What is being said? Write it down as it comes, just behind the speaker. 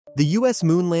The US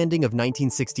moon landing of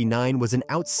 1969 was an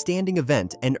outstanding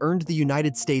event and earned the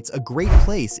United States a great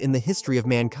place in the history of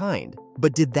mankind.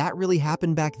 But did that really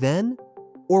happen back then?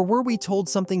 Or were we told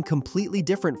something completely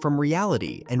different from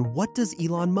reality, and what does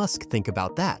Elon Musk think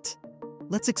about that?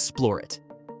 Let's explore it.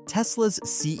 Tesla's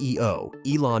CEO,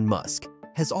 Elon Musk,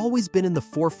 has always been in the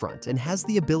forefront and has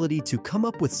the ability to come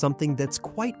up with something that's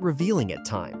quite revealing at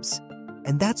times.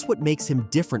 And that's what makes him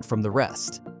different from the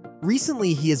rest.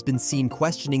 Recently, he has been seen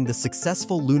questioning the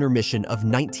successful lunar mission of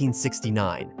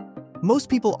 1969. Most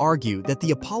people argue that the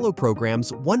Apollo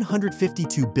program's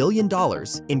 $152 billion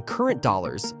in current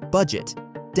dollars budget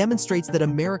demonstrates that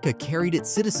America carried its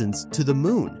citizens to the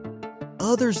moon.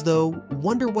 Others, though,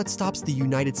 wonder what stops the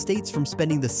United States from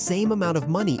spending the same amount of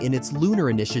money in its lunar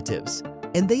initiatives,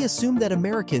 and they assume that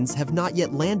Americans have not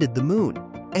yet landed the moon.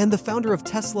 And the founder of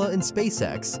Tesla and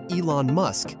SpaceX, Elon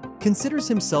Musk, considers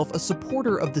himself a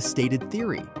supporter of the stated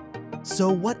theory.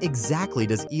 So what exactly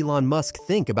does Elon Musk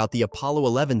think about the Apollo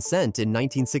 11 ascent in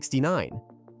 1969?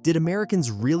 Did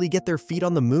Americans really get their feet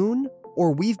on the moon?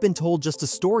 Or we've been told just a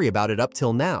story about it up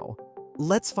till now?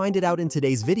 Let's find it out in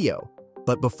today's video.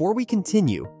 But before we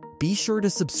continue, be sure to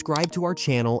subscribe to our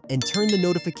channel and turn the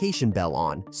notification bell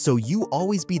on so you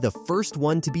always be the first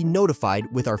one to be notified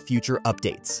with our future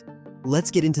updates.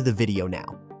 Let's get into the video now.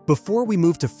 Before we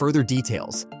move to further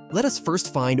details, let us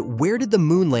first find where did the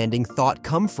moon landing thought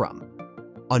come from?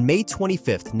 On May 25,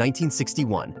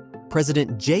 1961,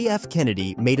 President J.F.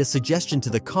 Kennedy made a suggestion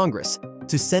to the Congress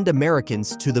to send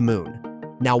Americans to the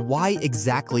moon. Now, why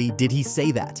exactly did he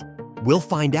say that? We'll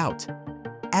find out.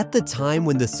 At the time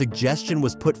when the suggestion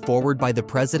was put forward by the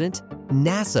president,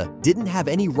 NASA didn't have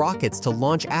any rockets to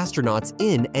launch astronauts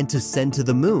in and to send to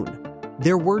the moon.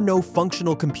 There were no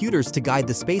functional computers to guide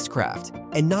the spacecraft,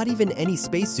 and not even any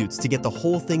spacesuits to get the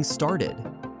whole thing started.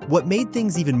 What made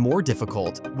things even more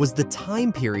difficult was the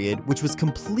time period, which was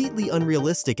completely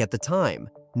unrealistic at the time,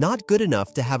 not good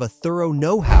enough to have a thorough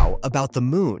know-how about the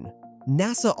moon.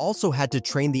 NASA also had to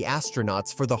train the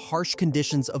astronauts for the harsh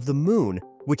conditions of the moon,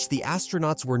 which the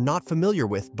astronauts were not familiar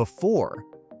with before.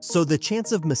 So the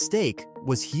chance of mistake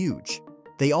was huge.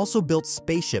 They also built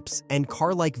spaceships and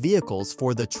car-like vehicles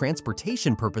for the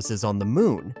transportation purposes on the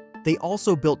moon. They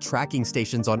also built tracking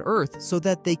stations on Earth so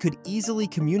that they could easily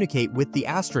communicate with the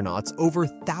astronauts over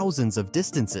thousands of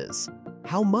distances.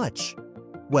 How much?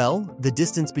 Well, the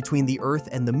distance between the Earth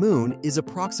and the moon is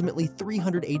approximately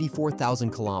 384,000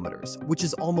 kilometers, which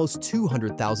is almost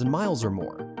 200,000 miles or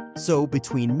more. So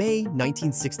between May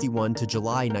 1961 to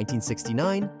July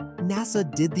 1969, NASA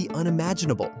did the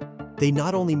unimaginable. They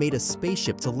not only made a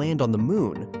spaceship to land on the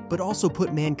moon, but also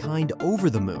put mankind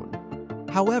over the moon.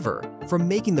 However, from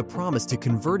making the promise to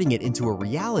converting it into a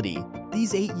reality,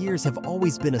 these 8 years have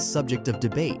always been a subject of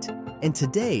debate. And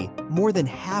today, more than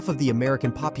half of the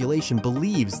American population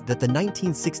believes that the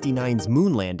 1969's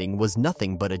moon landing was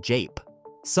nothing but a jape.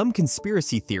 Some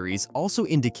conspiracy theories also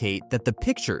indicate that the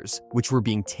pictures, which were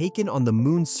being taken on the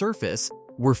moon's surface,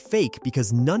 were fake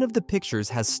because none of the pictures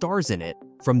has stars in it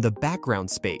from the background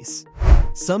space.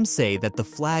 Some say that the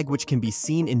flag, which can be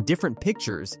seen in different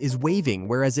pictures, is waving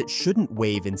whereas it shouldn't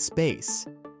wave in space.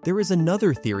 There is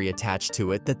another theory attached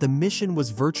to it that the mission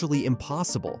was virtually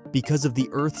impossible because of the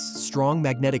Earth's strong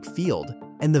magnetic field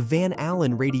and the Van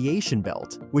Allen radiation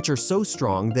belt, which are so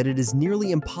strong that it is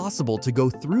nearly impossible to go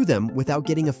through them without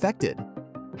getting affected.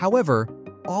 However,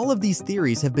 all of these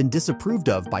theories have been disapproved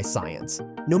of by science,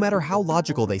 no matter how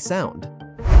logical they sound.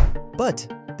 But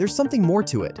there's something more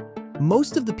to it.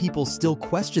 Most of the people still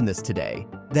question this today,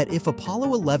 that if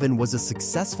Apollo 11 was a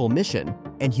successful mission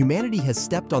and humanity has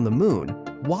stepped on the moon,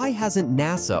 why hasn't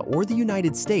NASA or the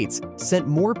United States sent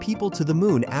more people to the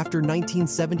moon after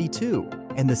 1972?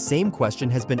 And the same question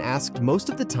has been asked most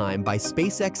of the time by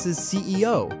SpaceX's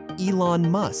CEO, Elon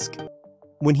Musk.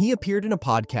 When he appeared in a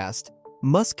podcast,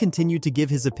 Musk continued to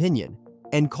give his opinion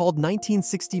and called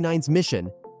 1969's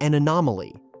mission an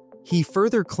anomaly. He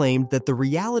further claimed that the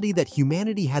reality that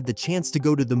humanity had the chance to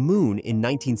go to the moon in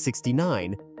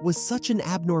 1969 was such an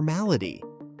abnormality.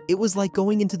 It was like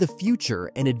going into the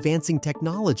future and advancing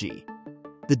technology.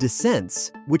 The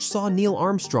descents, which saw Neil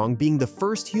Armstrong being the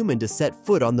first human to set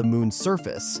foot on the moon's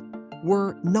surface,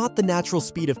 were not the natural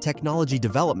speed of technology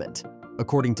development,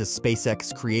 according to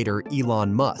SpaceX creator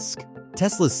Elon Musk.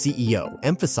 Tesla's CEO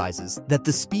emphasizes that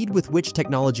the speed with which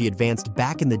technology advanced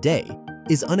back in the day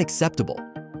is unacceptable,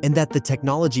 and that the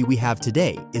technology we have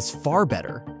today is far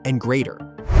better and greater.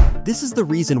 This is the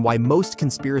reason why most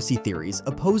conspiracy theories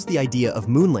oppose the idea of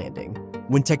moon landing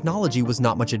when technology was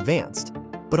not much advanced.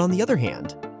 But on the other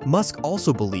hand, Musk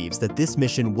also believes that this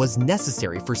mission was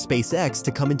necessary for SpaceX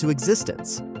to come into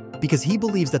existence. because he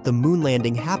believes that the moon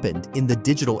landing happened in the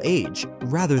digital age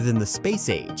rather than the space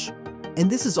age. And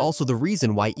this is also the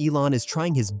reason why Elon is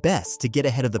trying his best to get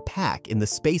ahead of the pack in the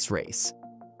space race.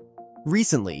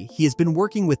 Recently, he has been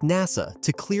working with NASA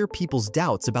to clear people's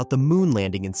doubts about the moon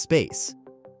landing in space.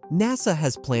 NASA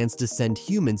has plans to send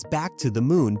humans back to the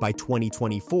moon by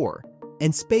 2024,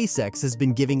 and SpaceX has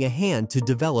been giving a hand to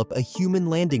develop a human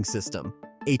landing system,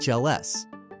 HLS.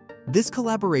 This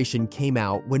collaboration came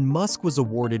out when Musk was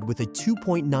awarded with a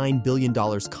 $2.9 billion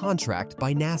contract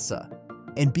by NASA.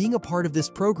 And being a part of this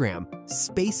program,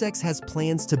 SpaceX has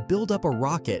plans to build up a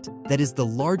rocket that is the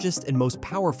largest and most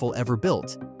powerful ever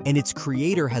built, and its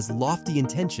creator has lofty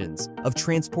intentions of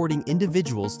transporting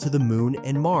individuals to the moon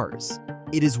and Mars.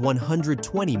 It is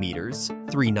 120 meters,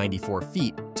 394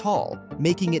 feet, tall,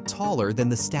 making it taller than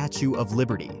the Statue of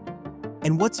Liberty.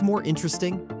 And what's more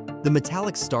interesting? The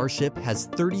metallic Starship has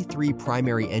 33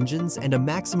 primary engines and a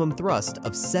maximum thrust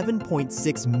of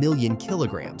 7.6 million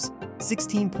kilograms,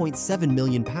 16.7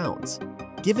 million pounds.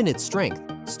 Given its strength,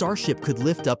 Starship could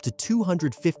lift up to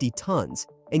 250 tons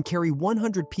and carry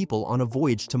 100 people on a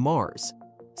voyage to Mars.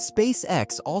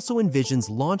 SpaceX also envisions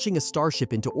launching a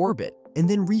Starship into orbit and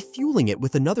then refueling it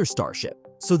with another Starship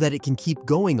so that it can keep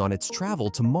going on its travel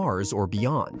to Mars or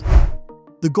beyond.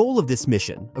 The goal of this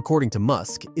mission, according to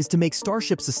Musk, is to make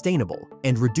Starship sustainable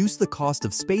and reduce the cost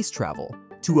of space travel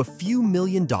to a few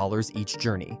 $1,000,000 each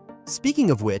journey. Speaking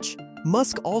of which,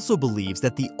 Musk also believes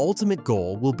that the ultimate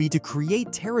goal will be to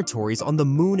create territories on the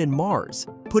moon and Mars,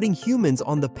 putting humans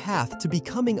on the path to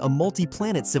becoming a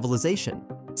multi-planet civilization.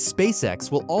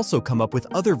 SpaceX will also come up with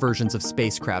other versions of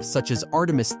spacecraft such as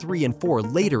Artemis 3 and 4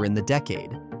 later in the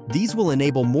decade. These will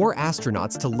enable more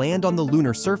astronauts to land on the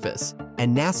lunar surface,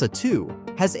 and NASA, too,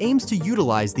 has aims to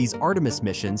utilize these Artemis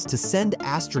missions to send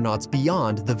astronauts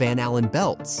beyond the Van Allen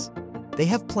belts. They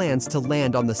have plans to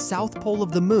land on the south pole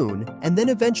of the moon and then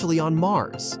eventually on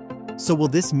Mars. So will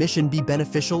this mission be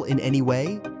beneficial in any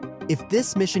way? If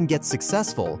this mission gets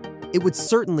successful, it would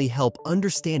certainly help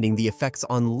understanding the effects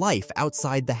on life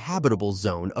outside the habitable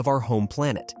zone of our home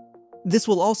planet. This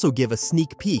will also give a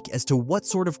sneak peek as to what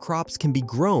sort of crops can be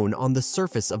grown on the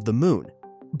surface of the moon.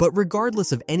 But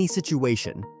regardless of any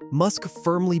situation, Musk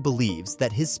firmly believes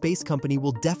that his space company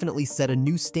will definitely set a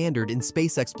new standard in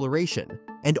space exploration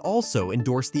and also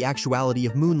endorse the actuality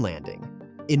of moon landing.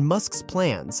 In Musk's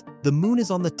plans, the moon is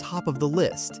on the top of the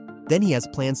list. Then he has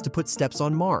plans to put steps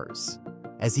on Mars,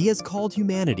 as he has called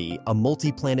humanity a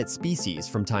multi-planet species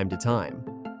from time to time.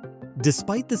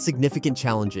 Despite the significant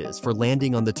challenges for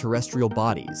landing on the terrestrial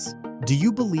bodies, do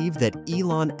you believe that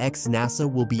Elon x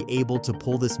NASA will be able to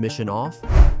pull this mission off?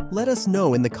 Let us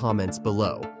know in the comments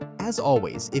below. As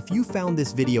always, if you found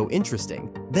this video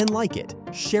interesting, then like it,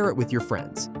 share it with your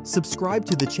friends, subscribe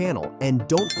to the channel, and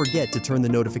don't forget to turn the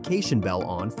notification bell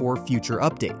on for future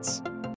updates.